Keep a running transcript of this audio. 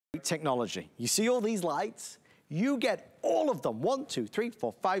great technology. You see all these lights? You get all of them. 1, 2, 3,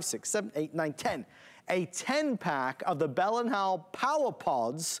 4, 5, 6, 7, 8, 9, 10. A 10-pack of the Bell & Howell Power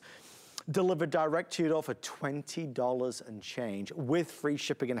Pods delivered direct to your door for $20 and change with free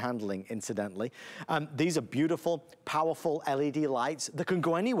shipping and handling, incidentally. These are beautiful, powerful LED lights that can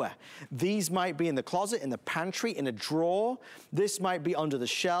go anywhere. These might be in the closet, in the pantry, in a drawer. This might be under the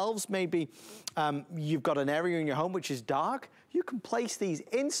shelves. Maybe you've got an area in your home which is dark. You can place these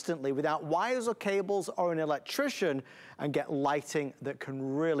instantly without wires or cables or an electrician and get lighting that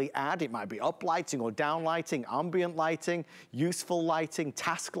can really add. It might be up lighting or down lighting, ambient lighting, useful lighting,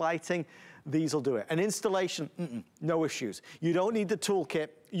 task lighting. These will do it. An installation, no issues. You don't need the toolkit.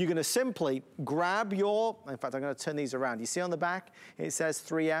 You're gonna simply grab your, in fact, I'm gonna turn these around. You see on the back, it says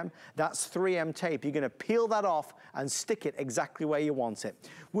 3M. That's 3M tape. You're gonna peel that off and stick it exactly where you want it.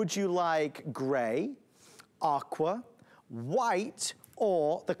 Would you like gray, aqua, white,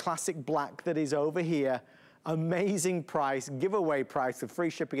 or the classic black that is over here? Amazing price, giveaway price with free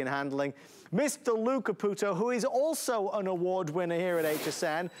shipping and handling. Mr. Lou Caputo, who is also an award winner here at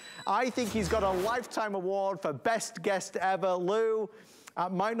HSN. I think he's got a lifetime award for best guest ever. Lou,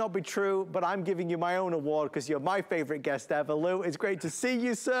 might not be true, but I'm giving you my own award because you're my favorite guest ever. Lou, it's great to see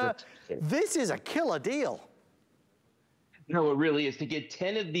you, sir. This is a killer deal. No, it really is. To get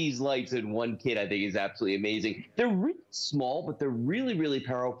 10 of these lights in one kit, I think is absolutely amazing. They're really small, but they're really, really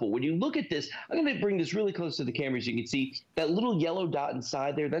powerful. When you look at this, I'm going to bring this really close to the camera so you can see that little yellow dot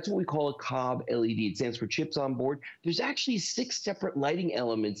inside there. That's what we call a COB LED. It stands for chips on board. There's actually 6 separate lighting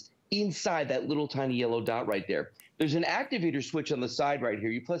elements inside that little tiny yellow dot right there. There's an activator switch on the side right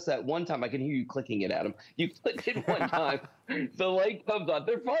here. You press that one time. I can hear you clicking it, Adam. You click it one time, the light comes on.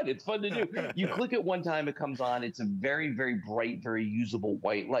 They're fun. It's fun to do. You click it one time, it comes on. It's a very, very bright, very usable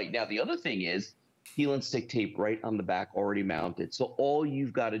white light. Now, the other thing is peel and stick tape right on the back already mounted. So all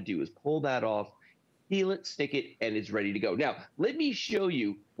you've got to do is pull that off, peel it, stick it, and it's ready to go. Now, let me show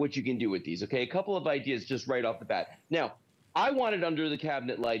you what you can do with these, okay? A couple of ideas just right off the bat. Now, I wanted under the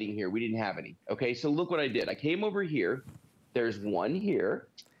cabinet lighting here. We didn't have any. Okay, so look what I did. I came over here. There's one here.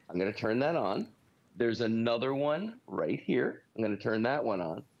 I'm going to turn that on. There's another one right here. I'm going to turn that one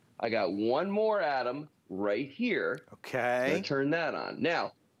on. I got one more, Adam, right here. Okay. I'm going to turn that on.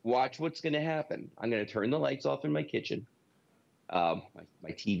 Now, watch what's going to happen. I'm going to turn the lights off in my kitchen. My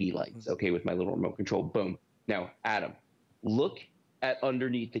TV lights, okay, with my little remote control. Boom. Now, Adam, look at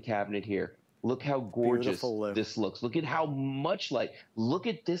underneath the cabinet here. Look how gorgeous this looks. Look at how much light. Look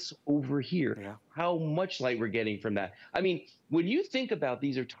at this over here. Yeah. How much light we're getting from that. I mean, when you think about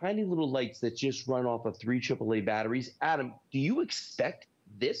these are tiny little lights that just run off of 3 AAA batteries. Adam, do you expect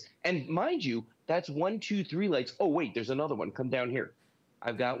this? And mind you, that's 1, 2, 3 lights. Oh, wait, there's another one. Come down here.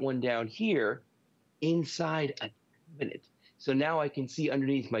 I've got one down here inside a cabinet. So now I can see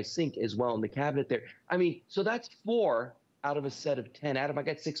underneath my sink as well in the cabinet there. I mean, so that's 4 out of a set of 10. Adam, I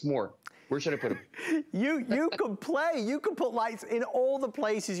got 6 more. Where should I put them? You could play. You could put lights in all the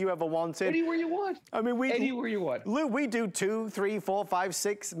places you ever wanted. Anywhere you want. I mean, anywhere you want. Lou, we do 2, 3, 4, 5,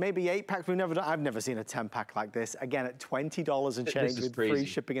 6, maybe 8 packs. I've never seen a 10-pack like this. Again, at $20 and change with free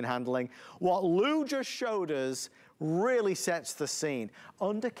shipping and handling. What Lou just showed us really sets the scene.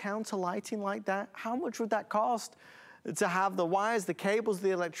 Under-counter lighting like that, how much would that cost? To have the wires, the cables, the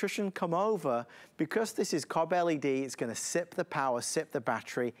electrician come over. Because this is COB LED, it's gonna sip the power, sip the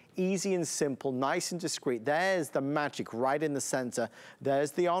battery, easy and simple, nice and discreet. There's the magic right in the center. There's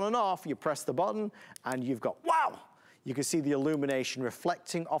the on and off. You press the button and you've got, wow! You can see the illumination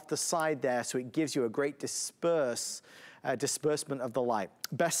reflecting off the side there, so it gives you a great disbursement of the light.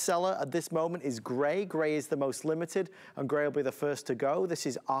 Bestseller at this moment is gray. Gray is the most limited, and gray will be the first to go. This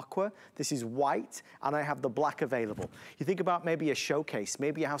is aqua, this is white, and I have the black available. You think about maybe a showcase,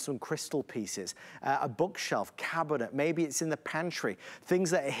 maybe you have some crystal pieces, a bookshelf, cabinet, maybe it's in the pantry, things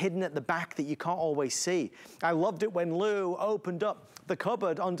that are hidden at the back that you can't always see. I loved it when Lou opened up the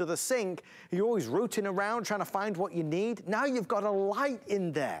cupboard under the sink. You're always rooting around trying to find what you need. Now you've got a light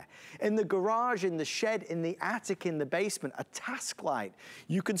in there. In the garage, in the shed, in the attic, in the basement, a task light.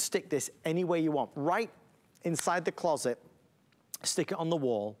 You can stick this anywhere you want, right inside the closet, stick it on the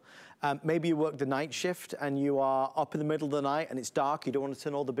wall. Maybe you work the night shift and you are up in the middle of the night and it's dark, you don't want to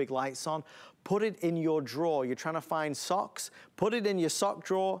turn all the big lights on. Put it in your drawer. You're trying to find socks, put it in your sock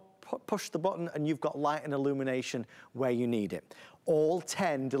drawer, push the button and you've got light and illumination where you need it. All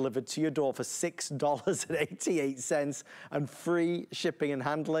 10 delivered to your door for $6.88 and free shipping and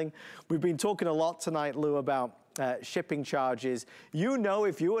handling. We've been talking a lot tonight, Lou, about shipping charges. You know,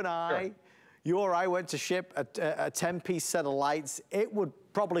 if you and I, you or I went to ship a 10-piece set of lights, it would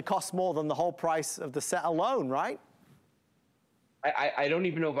probably cost more than the whole price of the set alone, right? I don't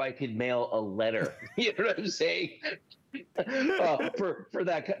even know if I could mail a letter. You know what I'm saying? For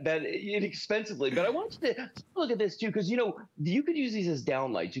that inexpensively. But I want you to look at this too, because you could use these as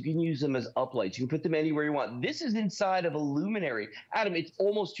downlights. You can use them as uplights. You can put them anywhere you want. This is inside of a luminary. Adam, it's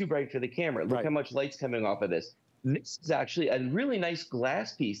almost too bright for the camera. Look Right. how much light's coming off of this. This is actually a really nice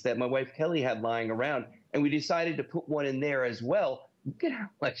glass piece that my wife Kelly had lying around, and we decided to put one in there as well. Look at how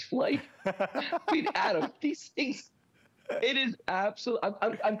much light. I mean, Adam, these things. It is absolutely.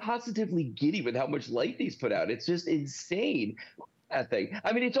 I'm positively giddy with how much light these put out. It's just insane. That thing.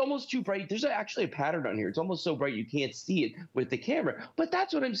 I mean, it's almost too bright. There's actually a pattern on here. It's almost so bright you can't see it with the camera. But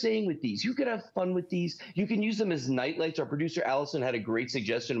that's what I'm saying with these. You could have fun with these. You can use them as night lights. Our producer Allison had a great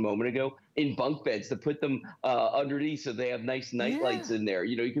suggestion a moment ago in bunk beds to put them underneath so they have nice night lights in there.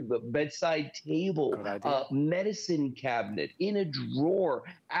 You can put bedside table, medicine cabinet, in a drawer.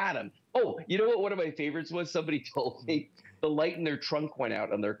 Adam. Oh, you know what? One of my favorites was somebody told me the light in their trunk went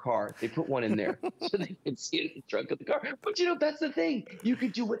out on their car. They put one in there so they could see it in the trunk of the car. But that's the thing. You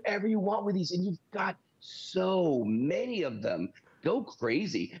could do whatever you want with these, and you've got so many of them. Go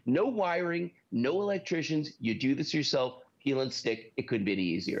crazy. No wiring, no electricians. You do this yourself. Peel and stick. It couldn't be any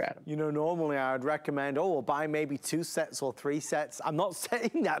easier, Adam. Normally I would recommend, we'll buy maybe 2 sets or 3 sets. I'm not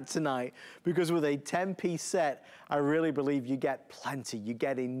saying that tonight, because with a 10-piece set, I really believe you get plenty, you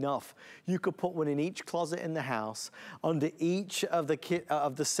get enough. You could put one in each closet in the house, under each of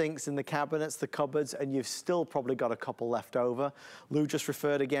the sinks in the cabinets, the cupboards, and you've still probably got a couple left over. Lou just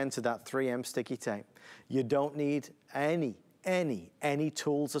referred again to that 3M sticky tape. You don't need any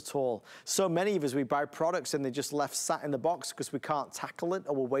tools at all. So many of us, we buy products and they're just left sat in the box because we can't tackle it,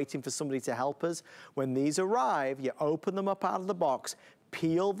 or we're waiting for somebody to help us. When these arrive, you open them up out of the box,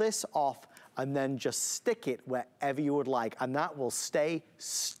 peel this off, and then just stick it wherever you would like, and that will stay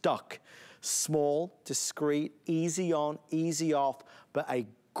stuck. Small, discreet, easy on, easy off, but a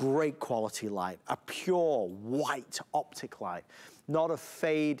great quality light, a pure white optic light. Not a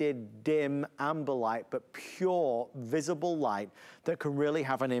faded, dim amber light, but pure visible light that can really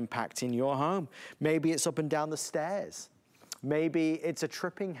have an impact in your home. Maybe it's up and down the stairs. Maybe it's a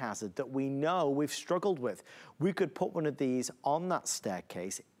tripping hazard that we know we've struggled with. We could put one of these on that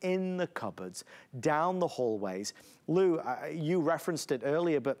staircase, in the cupboards, down the hallways. Lou, you referenced it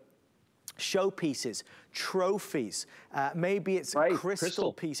earlier, but showpieces, trophies, maybe it's a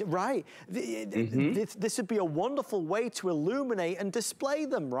crystal piece. Right. This would be a wonderful way to illuminate and display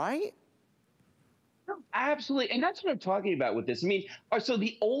them, right? Absolutely. And that's what I'm talking about with this. I mean, so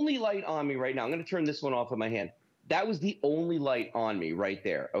the only light on me right now, I'm going to turn this one off in my hand. That was the only light on me right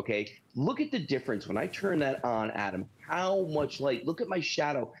there, okay? Look at the difference when I turn that on, Adam. How much light. Look at my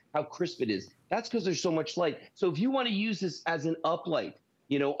shadow, how crisp it is. That's because there's so much light. So if you want to use this as an uplight,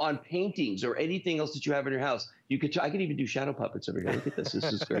 on paintings or anything else that you have in your house, I could even do shadow puppets over here. Look at this. This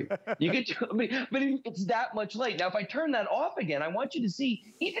is great. You could but it's that much light. Now, if I turn that off again, I want you to see,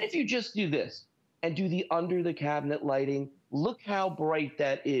 even if you just do this and do the under the cabinet lighting, look how bright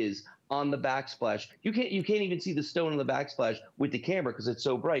that is on the backsplash. You can't even see the stone on the backsplash with the camera because it's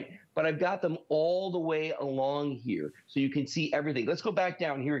so bright, but I've got them all the way along here so you can see everything. Let's go back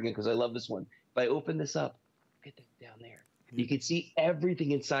down here again because I love this one. If I open this up, look at that down there. You can see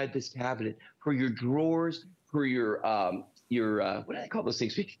everything inside this cabinet, for your drawers, for your what do I call those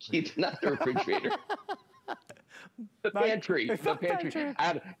things? We can keep, not the refrigerator. The pantry. The pantry.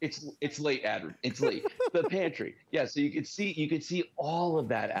 Adam, it's late, Adam. It's late. The pantry. Yeah, so you can see all of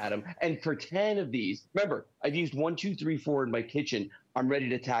that, Adam. And for 10 of these, remember, I've used 1, 2, 3, 4 in my kitchen. I'm ready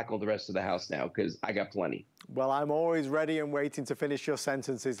to tackle the rest of the house now because I got plenty. Well, I'm always ready and waiting to finish your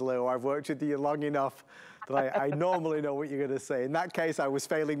sentences, Lou. I've worked with you long enough that I normally know what you're going to say. In that case, I was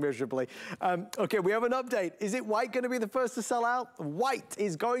failing miserably. Okay, we have an update. Is it white going to be the first to sell out? White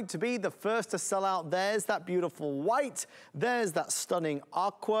is going to be the first to sell out. There's that beautiful white. There's that stunning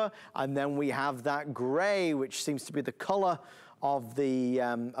aqua. And then we have that gray, which seems to be the color of the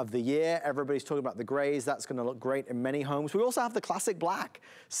year. Everybody's talking about the grays. That's going to look great in many homes. We also have the classic black.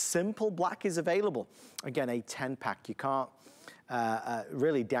 Simple black is available. Again, a 10-pack. You can't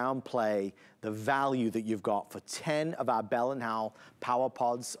really downplay the value that you've got for 10 of our Bell & Howell Power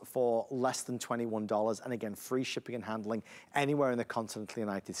Pods for less than $21. And again, free shipping and handling anywhere in the continental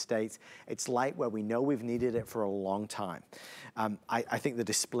United States. It's light where we know we've needed it for a long time. I think the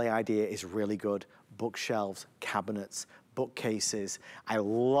display idea is really good. Bookshelves, cabinets, bookcases. I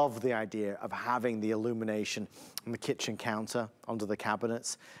love the idea of having the illumination on the kitchen counter, under the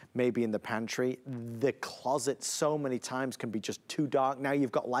cabinets, maybe in the pantry. The closet so many times can be just too dark. Now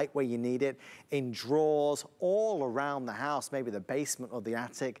you've got light where you need it, in drawers, all around the house, maybe the basement or the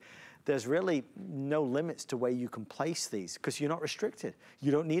attic. there's really no limits to where you can place these because you're not restricted.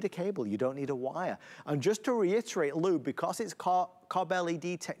 You don't need a cable, you don't need a wire. And just to reiterate, Lou, because it's cob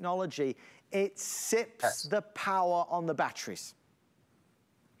LED technology, it sips the power on the batteries.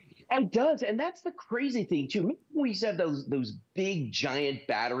 It does, and that's the crazy thing too. Remember we used to have those big giant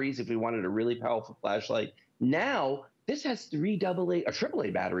batteries if we wanted a really powerful flashlight. Now this has 3 AA or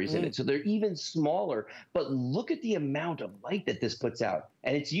AAA batteries in it, so they're even smaller. But look at the amount of light that this puts out,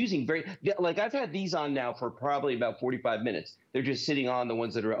 and it's using like I've had these on now for probably about 45 minutes. They're just sitting on the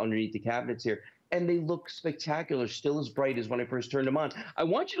ones that are underneath the cabinets here, and they look spectacular, still as bright as when I first turned them on. I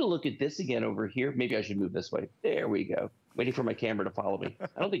want you to look at this again over here. Maybe I should move this way. There we go. Waiting for my camera to follow me.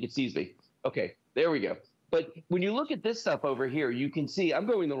 I don't think it sees me. Okay, there we go. But when you look at this stuff over here, you can see I'm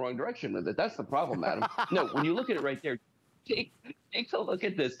going the wrong direction with it. That's the problem, Adam. No, when you look at it right there, take a look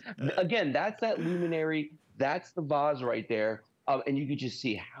at this. Again, that's that luminary. That's the vase right there. And you can just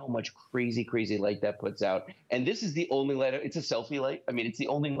see how much crazy, crazy light that puts out. And this is the only light. It's a selfie light. I mean, it's the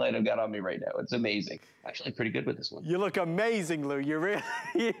only light I've got on me right now. It's amazing. Actually, pretty good with this one. You look amazing, Lou. You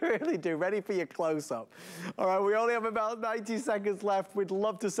really do. Ready for your close-up. All right, we only have about 90 seconds left. We'd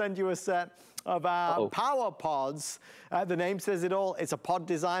love to send you a set of our power pods. The name says it all. It's a pod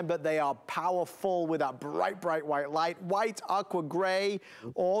design, but they are powerful with that bright, bright white light. White, aqua gray,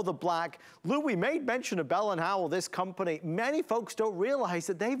 or the black. Lou, we made mention of Bell & Howell, this company. Many folks don't realize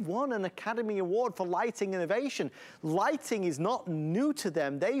that they've won an Academy Award for lighting innovation. Lighting is not new to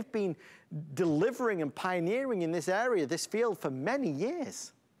them. They've been delivering and pioneering in this area, this field, for many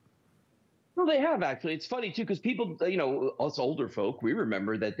years. Well, they have actually. It's funny too, because people, you know, us older folk, we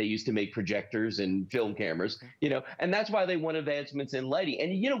remember that they used to make projectors and film cameras, you know, and that's why they won advancements in lighting.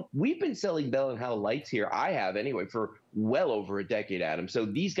 And, you know, we've been selling Bell & Howell lights here. I have anyway, for well over a decade, Adam. So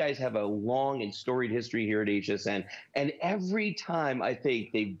these guys have a long and storied history here at HSN. And every time I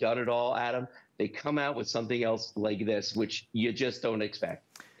think they've done it all, Adam, they come out with something else like this, which you just don't expect.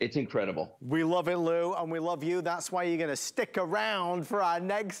 It's incredible. We love it, Lou, and we love you. That's why you're going to stick around for our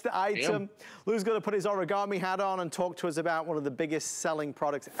next item. Lou's going to put his origami hat on and talk to us about one of the biggest selling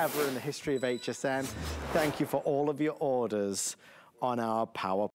products ever in the history of HSN. Thank you for all of your orders on our Power